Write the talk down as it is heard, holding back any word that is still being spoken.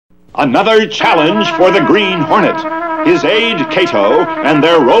another challenge for the Green Hornet. His aide, Cato, and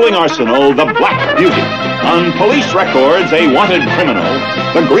their rolling arsenal, the Black Beauty. On police records, a wanted criminal,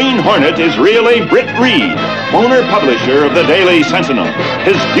 the Green Hornet is really Britt, owner-publisher of the Daily Sentinel.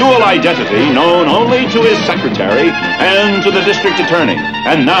 His dual identity known only to his secretary and to the district attorney.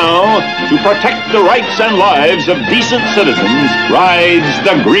 And now, to protect the rights and lives of decent citizens, rides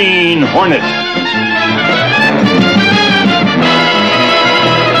the Green Hornet.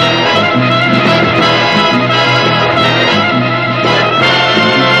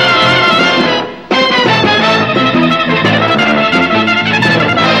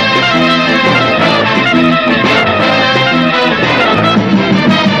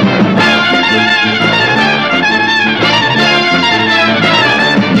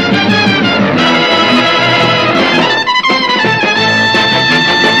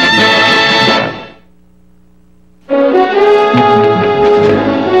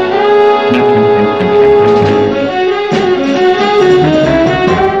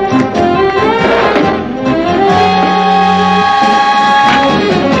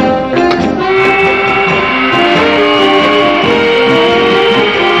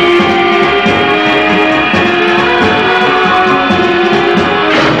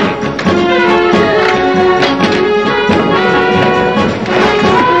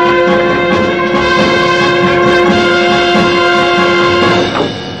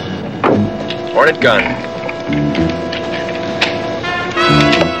 Gun.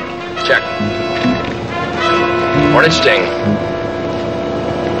 Check. Hornet sting.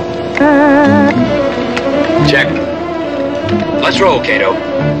 Check. Let's roll, Cato.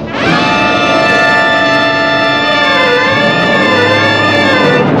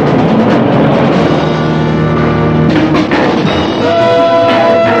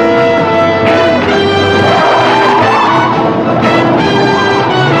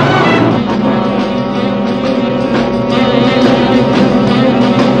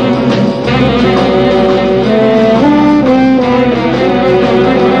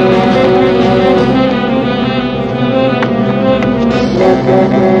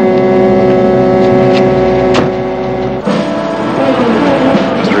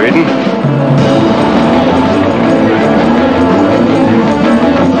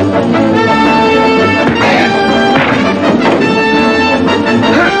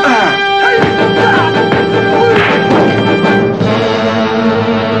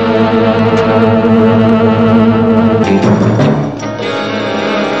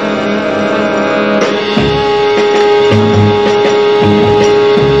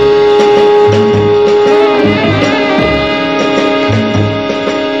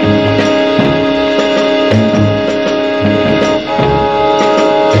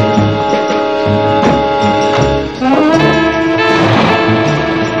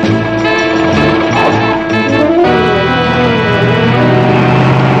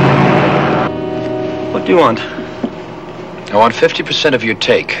 What do you want? I want 50% of your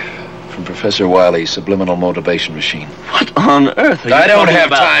take from Professor Wiley's subliminal motivation machine. What on earth are you I don't talking have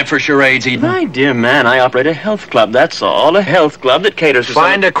about? time for charades, Eden. My dear man, I operate a health club, that's all. A health club that caters to...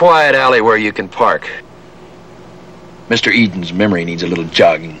 Find a quiet alley where you can park. Mr. Eden's memory needs a little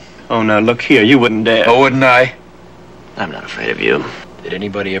jogging. Oh, now, look here, you wouldn't dare. Oh, wouldn't I? I'm not afraid of you. Did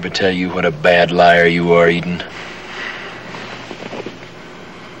anybody ever tell you what a bad liar you are, Eden?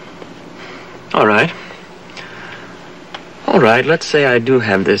 All right. All right, let's say I do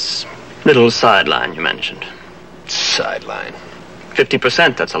have this little sideline you mentioned. Sideline?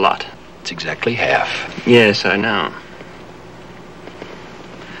 50%, that's a lot. It's exactly half. Yes, I know.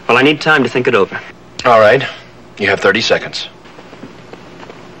 Well, I need time to think it over. All right. You have 30 seconds.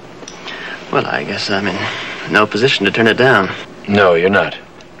 Well, I guess I'm in no position to turn it down. No, you're not.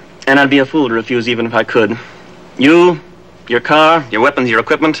 And I'd be a fool to refuse even if I could. You, your car, your weapons, your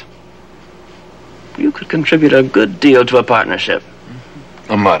equipment. You could contribute a good deal to a partnership.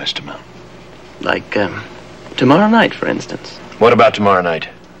 A modest amount. Like, tomorrow night, for instance. What about tomorrow night?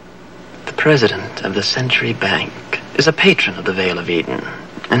 The president of the Century Bank is a patron of the Vale of Eden.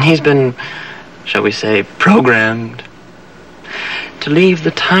 And he's been, shall we say, programmed to leave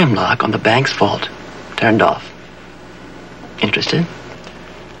the time lock on the bank's vault turned off. Interested?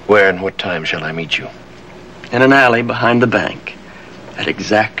 Where and what time shall I meet you? In an alley behind the bank at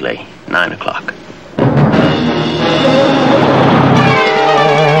exactly 9 o'clock.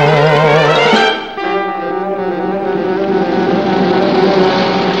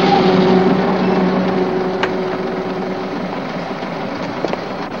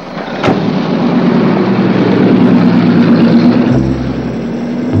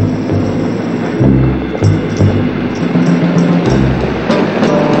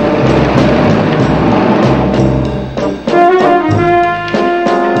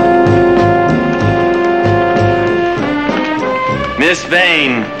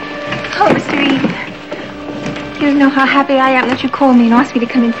 Vane. Oh, Mr. Eden. You don't know how happy I am that you called me and asked me to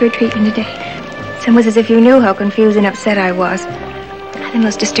come in for a treatment today. It's almost as if you knew how confused and upset I was. I had the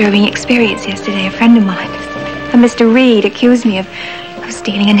most disturbing experience yesterday. A friend of mine, a Mr. Reed, accused me of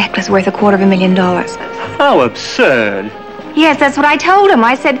stealing a necklace worth $250,000. How absurd. Yes, that's what I told him.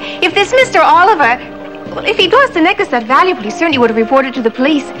 I said, if this Mr. Oliver, well, if he'd lost a necklace that valuable, he certainly would have reported to the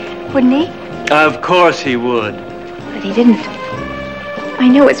police, wouldn't he? Of course he would. But he didn't. I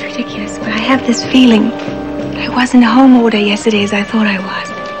know it's ridiculous, but I have this feeling that I wasn't home all day yesterday as I thought I was.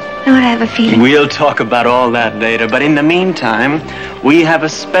 No, I have a feeling. We'll talk about all that later, but in the meantime, we have a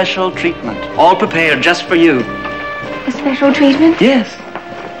special treatment, all prepared just for you. A special treatment? Yes.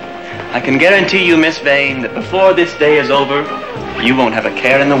 I can guarantee you, Miss Vane, that before this day is over, you won't have a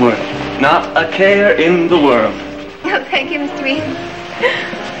care in the world. Not a care in the world. Oh, thank you, Mr. Eden.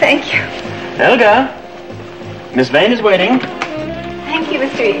 Thank you. Helga, Miss Vane is waiting. Thank you,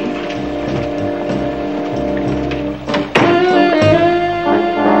 Mr. Eden.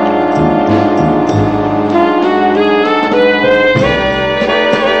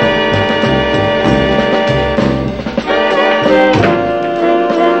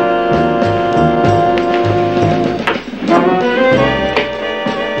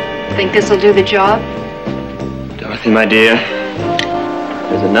 Think this'll do the job? Dorothy, my dear,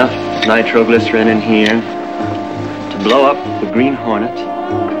 there's enough nitroglycerin in here to blow up the Green Hornet,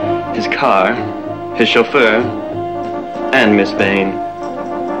 his car, his chauffeur, and Miss Vane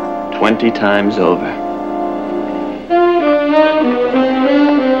 20 times over.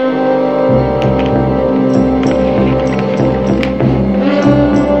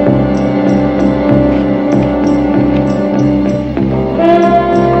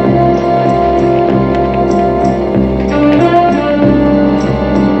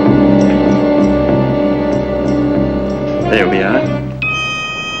 There we are.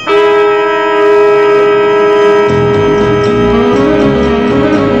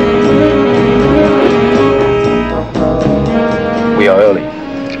 We are early.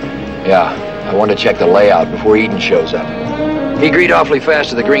 Yeah, I want to check the layout before Eden shows up. He agreed awfully fast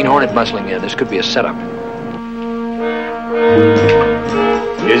to the Green Hornet muscling in. This could be a setup.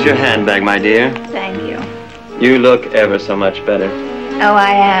 Here's your handbag, my dear. Thank you. You look ever so much better. Oh,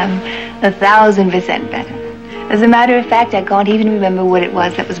 I am 1,000% better. As a matter of fact, I can't even remember what it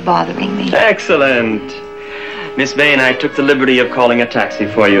was that was bothering me. Excellent. Miss Vane, I took the liberty of calling a taxi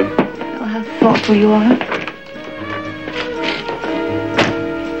for you. Oh, how thoughtful you are.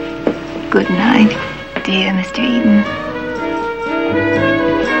 Good night, dear Mr. Eden.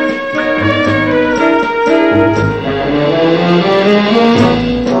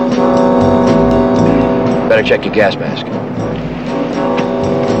 Better check your gas mask.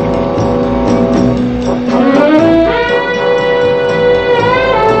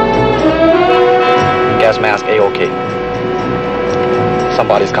 Gas mask A-OK.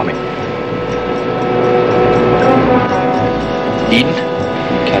 Somebody's coming. Eden?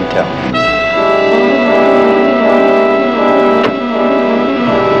 Can't tell.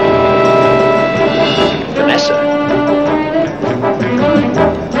 Vanessa?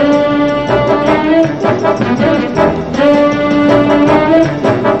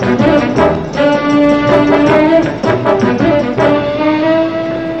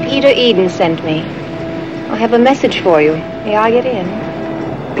 Peter Eden sent me. I have a message for you. May I get in?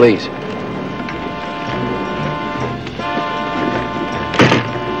 Please.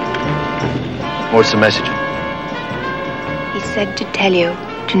 What's the message? He said to tell you,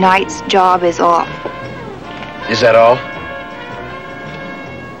 tonight's job is off. Is that all?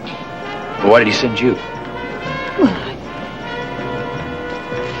 Well, why did he send you? Well,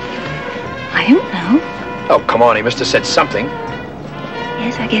 I don't know. Oh, come on, he must have said something.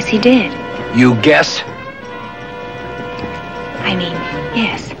 Yes, I guess he did. You guess? I mean,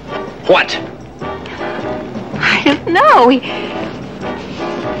 yes. What? I don't know.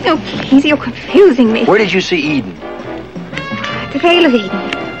 No, please, you're confusing me. Where did you see Eden? The Vale of Eden.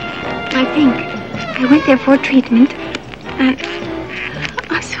 I think I went there for treatment, and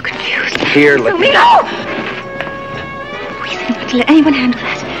I'm so confused. Here, let me... No! Please, I'm not to let anyone handle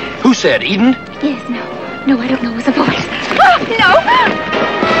that. Who said, Eden? Yes, no. No, I don't know. It was a voice. Oh, no!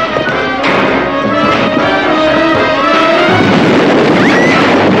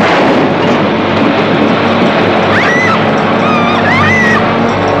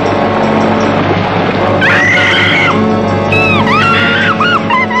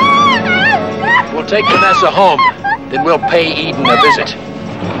 We'll take Vanessa home. Then we'll pay Eden a visit.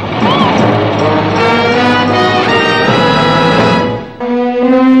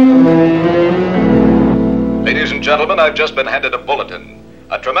 Ladies and gentlemen, I've just been handed a bulletin.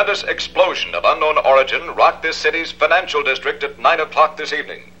 A tremendous explosion of unknown origin rocked this city's financial district at 9 o'clock this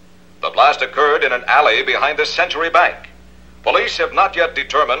evening. The blast occurred in an alley behind the Century Bank. Police have not yet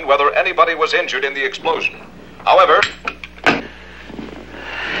determined whether anybody was injured in the explosion. However...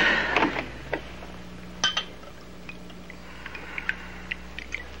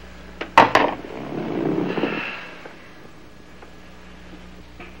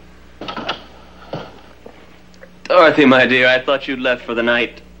 Dorothy, my dear, I thought you'd left for the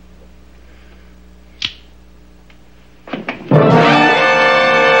night.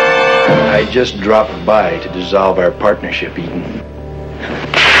 I just dropped by to dissolve our partnership, Eden.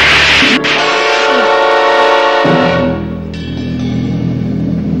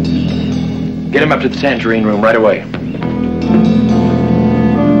 Get him up to the Tangerine Room right away.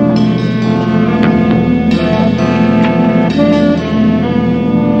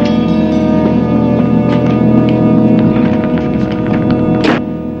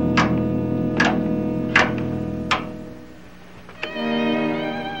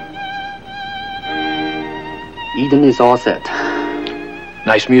 Eden is all set.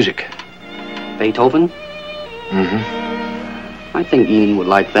 Nice music. Beethoven? Mm-hmm. I think Eden would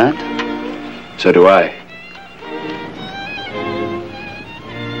like that. So do I.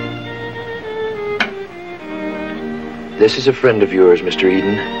 This is a friend of yours, Mr.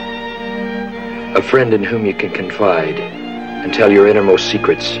 Eden. A friend in whom you can confide and tell your innermost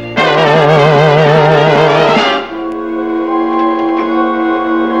secrets.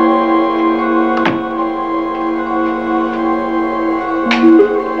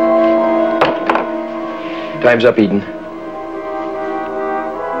 Time's up, Eden.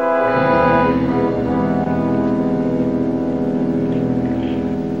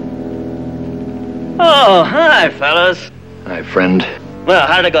 Oh, hi, fellas. Hi, friend. Well,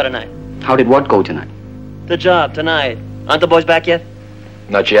 how did it go tonight? How did what go tonight? The job tonight. Aren't the boys back yet?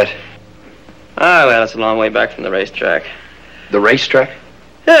 Not yet. Ah, well, it's a long way back from the racetrack. The racetrack?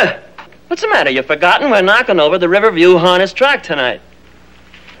 Yeah. What's the matter? You've forgotten we're knocking over the Riverview Harness track tonight.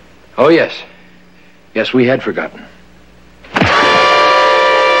 Oh, yes. Yes, we had forgotten.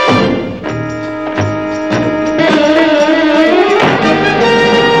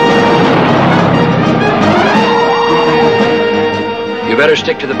 You better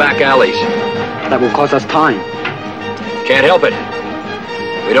stick to the back alleys. That will cost us time. Can't help it.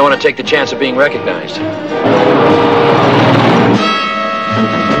 We don't want to take the chance of being recognized.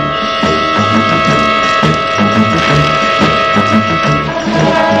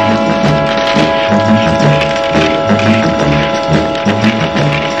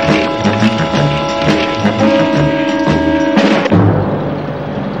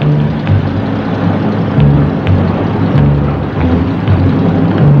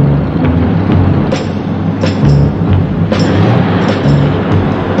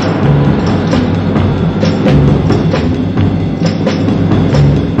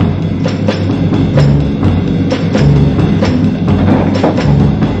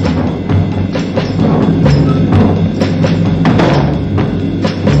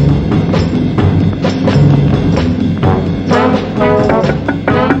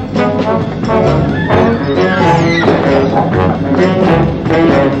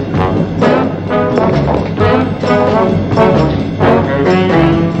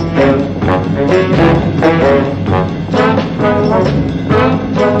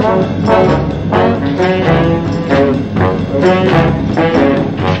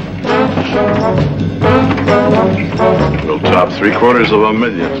 We'll top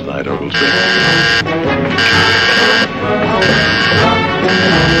 $750,000 tonight, or we'll see.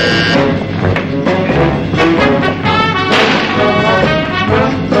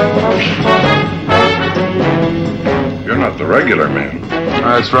 You're not the regular man.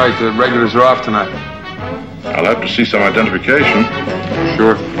 That's right. The regulars are off tonight. I'll have to see some identification.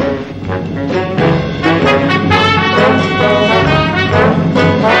 Sure.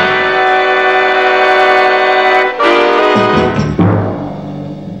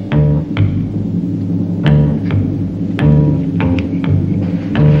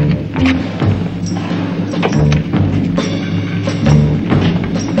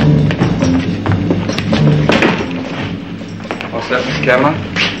 What's that, Mr. Cameron?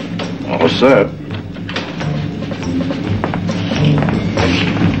 All set.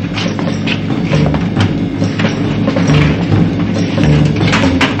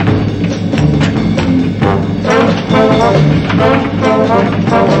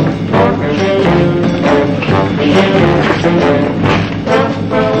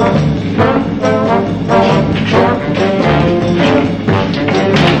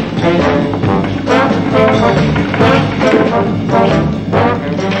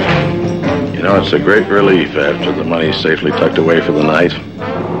 great relief after the money's safely tucked away for the night.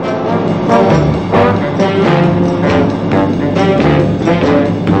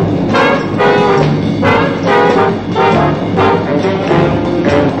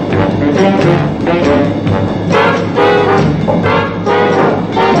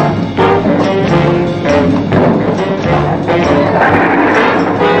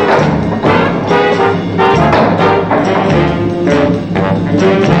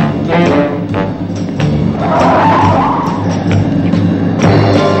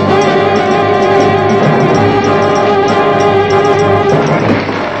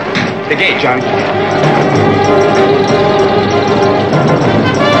 Johnny.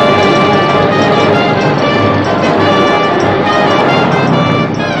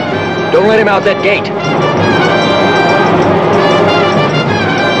 Don't let him out that gate.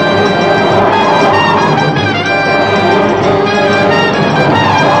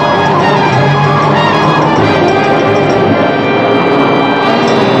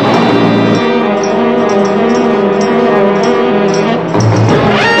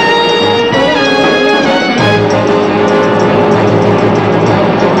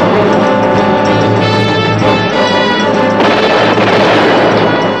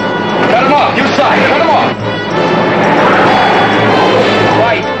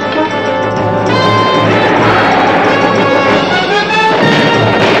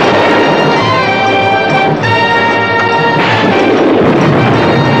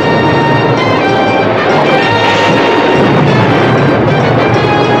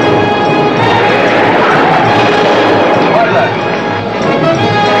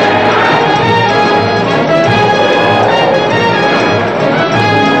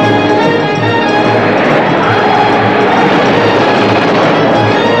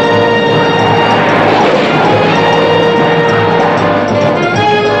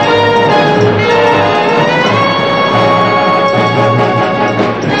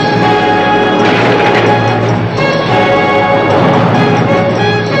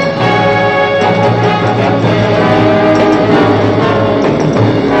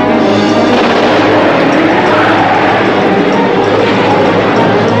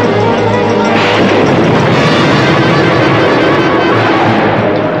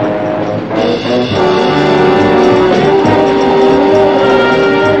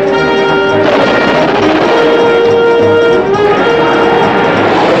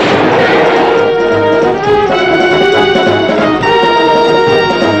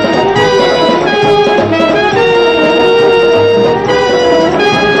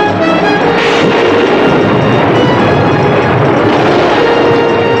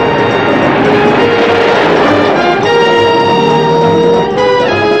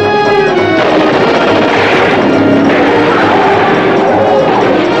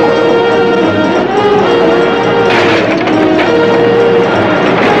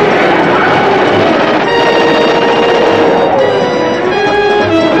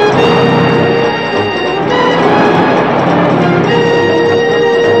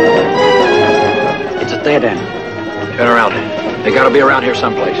 Dead end. Turn around. They gotta be around here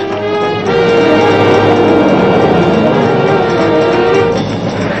someplace.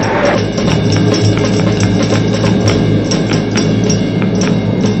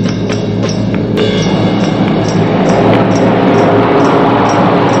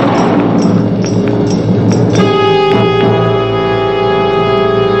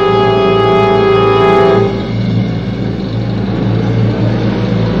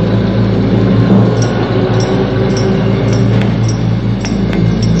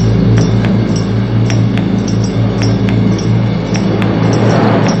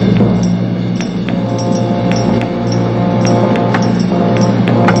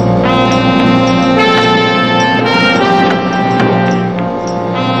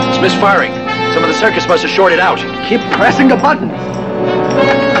 Misfiring. Some of the circus must have shorted out. Keep pressing the button.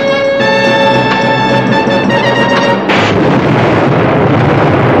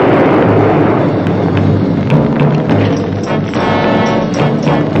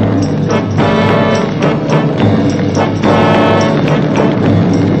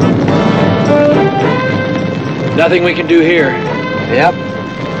 Nothing we can do here. Yep.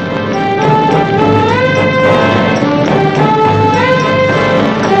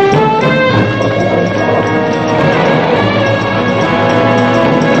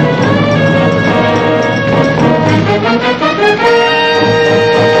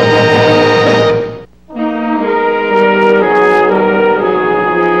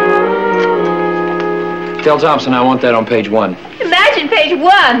 Tell Thompson I want that on page 1. Imagine page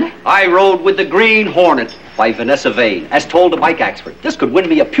 1. I rode with the Green Hornet. by Vanessa Vane, as told the bike expert. This could win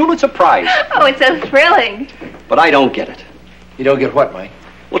me a Pulitzer Prize. Oh, it's so thrilling. But I don't get it. You don't get what, Mike?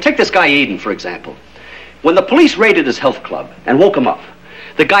 Well, take this guy Eden, for example. When the police raided his health club and woke him up,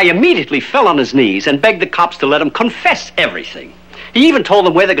 the guy immediately fell on his knees and begged the cops to let him confess everything. He even told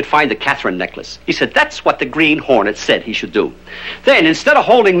them where they could find the Catherine necklace. He said that's what the Green Hornet said he should do. Then, instead of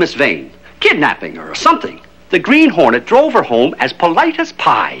holding Miss Vane, kidnapping her or something, the Green Hornet drove her home as polite as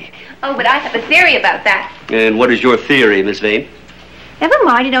pie. Oh, but I have a theory about that. And what is your theory, Miss Vane? Never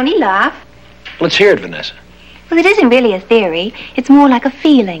mind, it only laugh. Let's hear it, Vanessa. Well, it isn't really a theory. It's more like a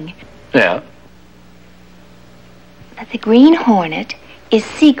feeling. Yeah? That the Green Hornet is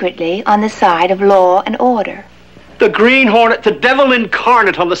secretly on the side of law and order. The Green Hornet, the devil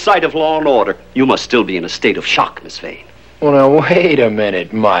incarnate on the side of law and order. You must still be in a state of shock, Miss Vane. Well, now, wait a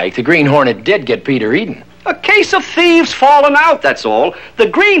minute, Mike. The Green Hornet did get Peter Eden. A case of thieves falling out, that's all. The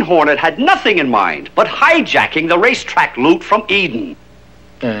Green Hornet had nothing in mind but hijacking the racetrack loot from Eden.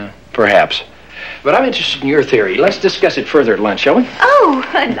 Perhaps. But I'm interested in your theory. Let's discuss it further at lunch, shall we? Oh,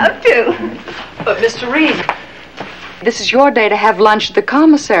 I'd love to. But, Mr. Reed, this is your day to have lunch at the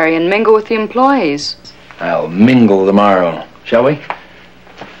commissary and mingle with the employees. I'll mingle tomorrow, shall we?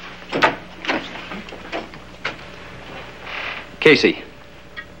 Casey,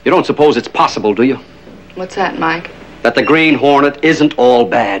 you don't suppose it's possible, do you? What's that, Mike? That the Green Hornet isn't all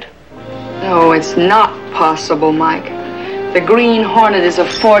bad. No, it's not possible, Mike. The Green Hornet is a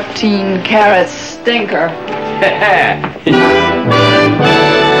 14-carat stinker.